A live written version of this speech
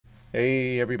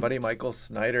Hey everybody, Michael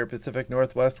Snyder, Pacific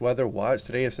Northwest Weather Watch.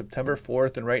 Today is September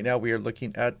 4th, and right now we are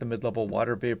looking at the mid-level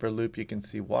water vapor loop. You can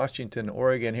see Washington,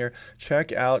 Oregon here.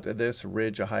 Check out this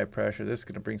ridge of high pressure. This is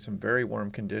going to bring some very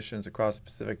warm conditions across the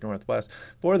Pacific Northwest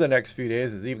for the next few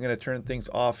days. It's even going to turn things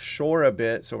offshore a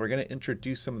bit, so we're going to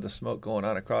introduce some of the smoke going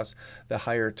on across the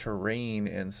higher terrain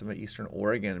and some of eastern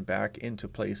Oregon back into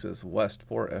places west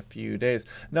for a few days.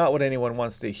 Not what anyone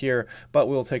wants to hear, but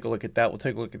we'll take a look at that. We'll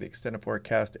take a look at the extended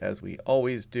forecast as we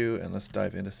always do, and let's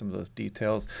dive into some of those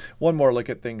details. One more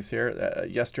look at things here.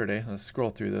 Yesterday, let's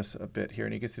scroll through this a bit here,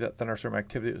 and you can see that thunderstorm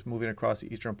activity that was moving across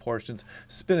the eastern portions,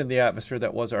 spinning the atmosphere.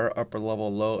 That was our upper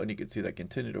level low, and you can see that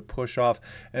continue to push off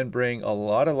and bring a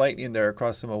lot of lightning there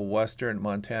across some of western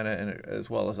Montana and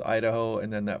as well as Idaho,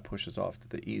 and then that pushes off to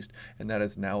the east, and that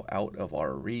is now out of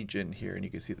our region here, and you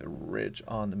can see the ridge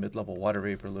on the mid-level water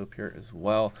vapor loop here as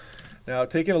well. Now,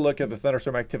 taking a look at the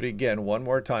thunderstorm activity again, one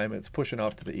more time, it's pushing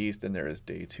off to the east, and there is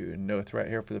day two. No threat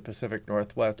here for the Pacific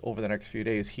Northwest over the next few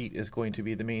days. Heat is going to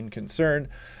be the main concern.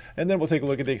 And then we'll take a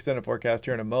look at the extended forecast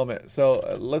here in a moment.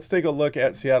 So let's take a look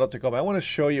at Seattle, Tacoma. I want to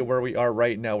show you where we are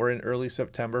right now. We're in early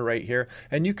September right here,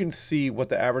 and you can see what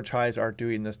the average highs are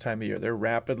doing this time of year. They're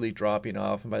rapidly dropping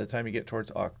off, and by the time you get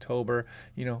towards October,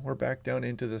 we're back down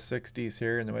into the 60s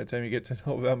here, and then by the time you get to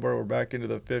November, we're back into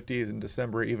the 50s, and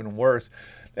December even worse.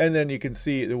 And then you can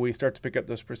see that we start to pick up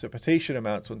those precipitation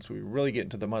amounts once we really get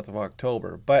into the month of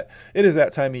October. But it is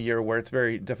that time of year where it's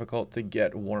very difficult to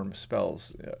get warm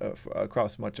spells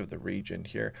across much of the region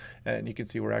here. And you can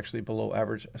see we're actually below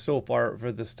average so far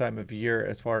for this time of year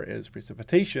as far as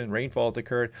precipitation. Rainfall has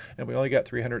occurred, and we only got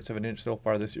 300 of an inch so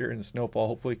far this year in snowfall.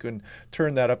 Hopefully we can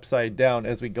turn that upside down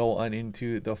as we go on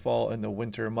into the fall and the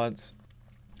winter months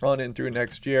on in through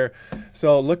next year.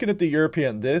 So looking at the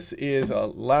European, this is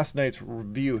last night's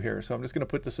review here. So I'm just going to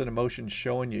put this in motion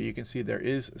showing you. You can see there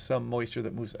is some moisture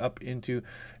that moves up into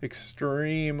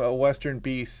extreme western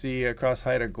BC across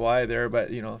Haida Gwaii there. But,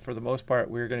 for the most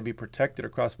part, we're going to be protected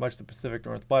across much of the Pacific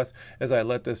Northwest as I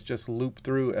let this just loop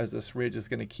through, as this ridge is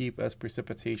going to keep us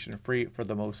precipitation free for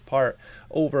the most part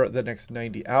over the next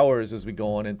 90 hours as we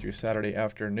go on in through Saturday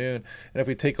afternoon. And if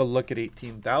we take a look at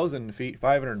 18,000 feet,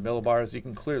 500 millibars, you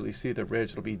can clearly see the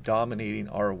ridge. It'll be dominating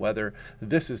our weather.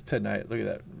 This is tonight. Look at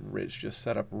that ridge just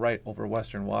set up right over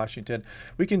western Washington.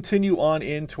 We continue on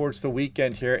in towards the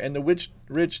weekend here, and the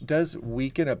ridge does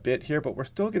weaken a bit here, but we're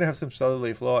still going to have some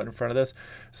southerly flow out in front of this.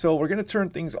 So we're going to turn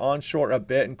things onshore a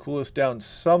bit and cool us down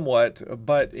somewhat,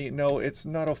 but it's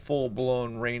not a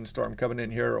full-blown rainstorm coming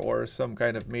in here or some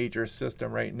kind of major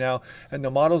system right now. And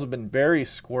the models have been very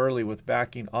squirrely with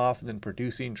backing off and then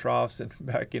producing troughs and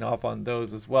backing off on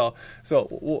those as well.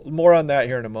 So more on that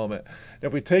here in a moment.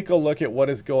 If we take a look at what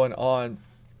is going on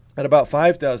at about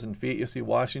 5,000 feet, you see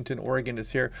Washington, Oregon is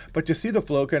here, but you see the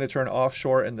flow kind of turn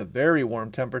offshore and the very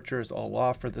warm temperatures all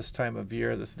off for this time of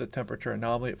year. This is the temperature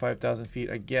anomaly at 5,000 feet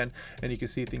again, and you can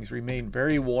see things remain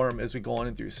very warm as we go on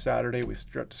in through Saturday. We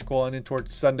start to scroll on in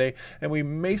towards Sunday, and we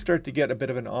may start to get a bit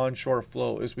of an onshore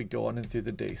flow as we go on in through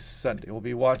the day Sunday. We'll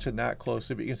be watching that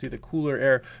closely, but you can see the cooler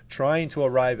air trying to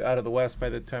arrive out of the west by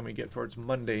the time we get towards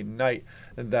Monday night,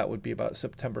 and that would be about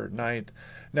September 9th.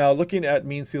 Now, looking at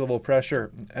mean sea level pressure,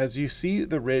 as you see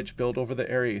the ridge build over the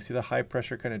area, you see the high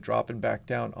pressure kind of dropping back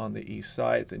down on the east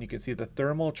sides, and you can see the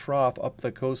thermal trough up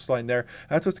the coastline there.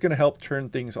 That's what's going to help turn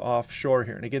things offshore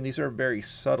here. And again, these are very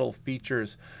subtle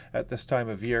features at this time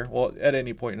of year. Well, at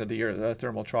any point of the year, the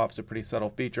thermal trough is a pretty subtle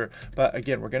feature. But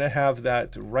again, we're going to have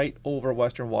that right over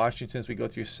western Washington as we go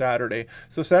through Saturday.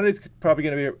 So Saturday's probably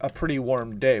going to be a pretty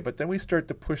warm day, but then we start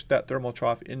to push that thermal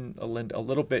trough inland a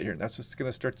little bit here. And that's just going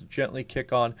to start to gently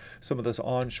kick on some of this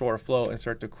onshore flow and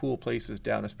start to cool places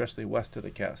down, especially west of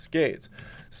the Cascades.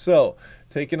 So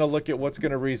taking a look at what's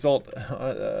going to result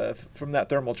from that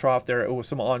thermal trough there, it was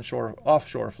some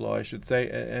offshore flow, I should say,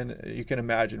 and you can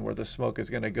imagine where the smoke is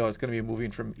going to go. It's going to be moving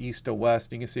from east to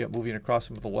west. You can see it moving across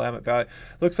some of the Willamette Valley.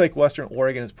 Looks like western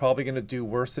Oregon is probably going to do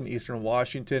worse than eastern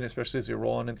Washington, especially as we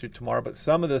roll on in through tomorrow, but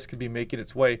some of this could be making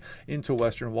its way into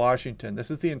western Washington.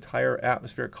 This is the entire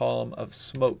atmospheric column of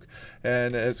smoke,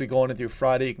 and as we go on in through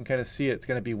Friday, you can kind of see it's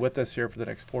going to be with us here for the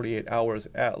next 48 hours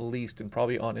at least, and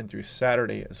probably on in through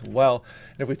Saturday as well.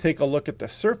 And if we take a look at the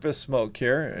surface smoke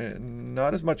here,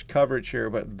 not as much coverage here,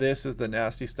 but this is the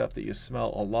nasty stuff that you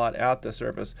smell a lot at the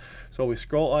surface. So we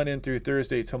scroll on in through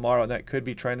Thursday tomorrow, and that could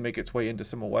be trying to make its way into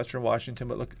some of western Washington,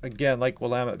 but look, again, like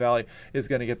Willamette Valley is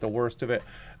going to get the worst of it.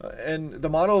 And the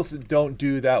models don't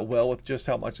do that well with just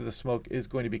how much of the smoke is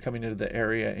going to be coming into the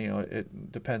area.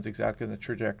 It depends exactly on the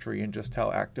trajectory and just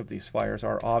how active these fires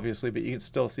are, obviously, but you can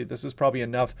still see this is probably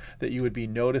enough that you would be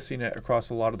noticing it across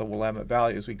a lot of the Willamette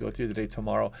Valley as we go through the day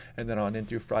tomorrow, and then on in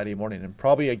through Friday morning, and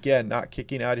probably again not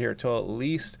kicking out here till at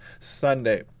least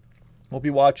Sunday. We'll be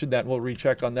watching that. We'll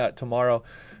recheck on that tomorrow.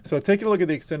 So taking a look at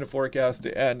the extended forecast,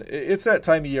 and it's that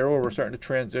time of year where we're starting to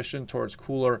transition towards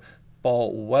cooler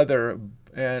fall weather.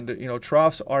 And,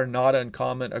 troughs are not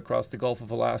uncommon across the Gulf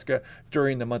of Alaska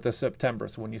during the month of September.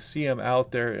 So when you see them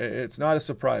out there, it's not a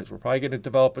surprise. We're probably going to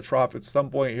develop a trough at some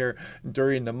point here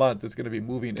during the month. It's going to be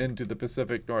moving into the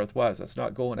Pacific Northwest. That's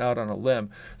not going out on a limb.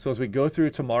 So as we go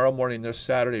through tomorrow morning, this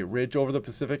Saturday, ridge over the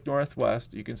Pacific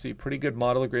Northwest, you can see pretty good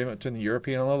model agreement between the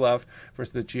European on the left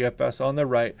versus the GFS on the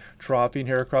right, troughing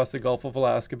here across the Gulf of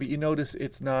Alaska. But you notice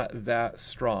it's not that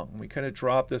strong. We kind of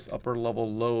drop this upper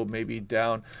level low maybe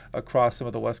down across some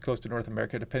of the west coast of North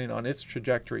America, depending on its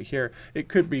trajectory here. It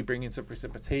could be bringing some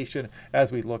precipitation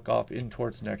as we look off in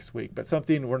towards next week, but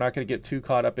something we're not going to get too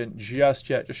caught up in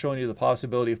just yet, just showing you the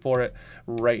possibility for it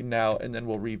right now, and then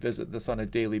we'll revisit this on a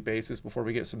daily basis before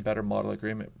we get some better model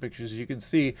agreement, because you can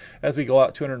see as we go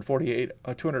out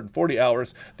 240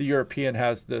 hours, the European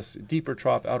has this deeper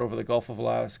trough out over the Gulf of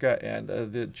Alaska, and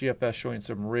the GFS showing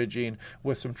some ridging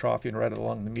with some troughing right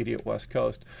along the immediate west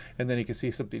coast, and then you can see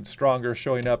something stronger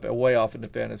showing up way off into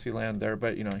fantasy land there,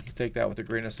 but you take that with a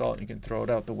grain of salt and you can throw it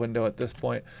out the window at this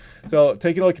point. So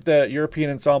taking a look at the European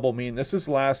ensemble mean, this is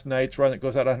last night's run that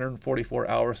goes out 144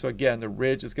 hours. So again, the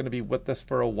ridge is going to be with us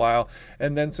for a while,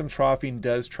 and then some troughing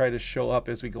does try to show up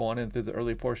as we go on into the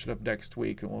early portion of next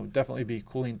week, and we'll definitely be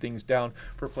cooling things down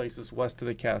for places west of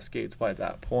the Cascades by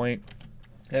that point.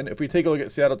 And if we take a look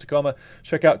at Seattle, Tacoma,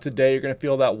 check out today, you're going to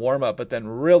feel that warm up, but then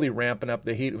really ramping up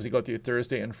the heat as we go through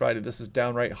Thursday and Friday. This is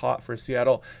downright hot for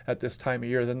Seattle at this time of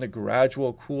year. Then the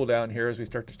gradual cool down here as we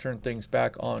start to turn things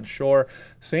back onshore.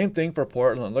 Same thing for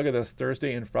Portland. Look at this,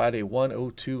 Thursday and Friday,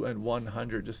 102 and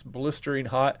 100, just blistering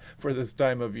hot for this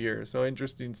time of year. So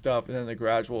interesting stuff. And then the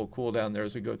gradual cool down there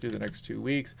as we go through the next 2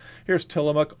 weeks. Here's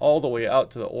Tillamook all the way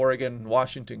out to the Oregon,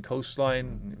 Washington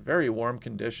coastline. Very warm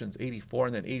conditions, 84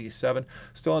 and then 87.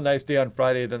 Still a nice day on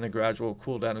Friday, then the gradual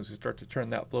cool down as we start to turn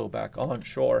that flow back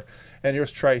onshore. And here's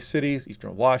Tri-Cities,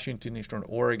 Eastern Washington, Eastern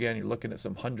Oregon. You're looking at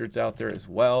some hundreds out there as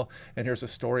well. And here's a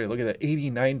story. Look at that,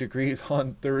 89 degrees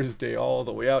on Thursday all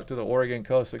the way out to the Oregon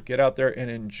coast. So get out there and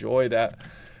enjoy that.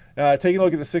 Taking a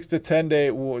look at the 6 to 10 day,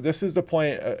 this is the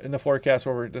point in the forecast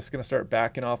where we're just going to start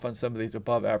backing off on some of these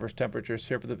above average temperatures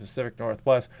here for the Pacific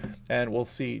Northwest, and we'll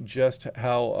see just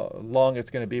how long it's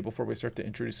going to be before we start to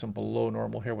introduce some below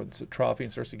normal here once the troughing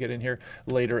starts to get in here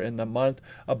later in the month.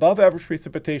 Above average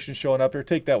precipitation showing up here,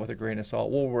 take that with a grain of salt.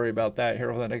 We'll worry about that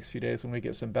here over the next few days when we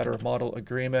get some better model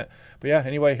agreement. But yeah,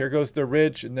 anyway, here goes the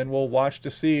ridge, and then we'll watch to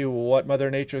see what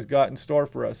Mother Nature's got in store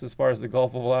for us as far as the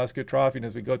Gulf of Alaska troughing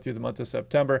as we go through the month of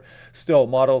September. Still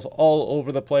models all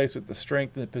over the place with the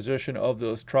strength and the position of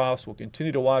those troughs. We'll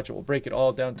continue to watch it. We'll break it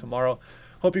all down tomorrow.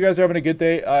 Hope you guys are having a good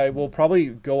day. I will probably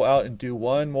go out and do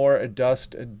one more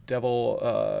dust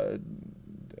devil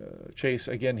chase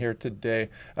again here today.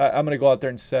 I'm going to go out there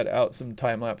and set out some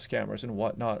time-lapse cameras and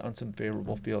whatnot on some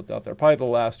favorable fields out there. Probably the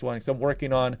last one, because I'm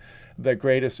working on the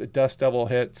greatest dust devil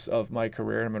hits of my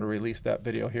career. I'm going to release that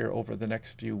video here over the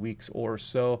next few weeks or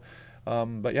so.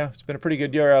 But yeah, it's been a pretty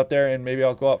good year out there, and maybe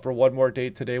I'll go out for one more day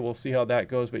today. We'll see how that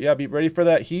goes. But yeah, be ready for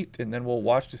that heat, and then we'll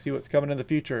watch to see what's coming in the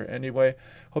future. Anyway,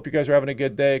 hope you guys are having a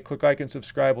good day. Click like and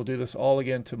subscribe. We'll do this all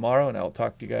again tomorrow, and I'll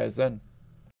talk to you guys then.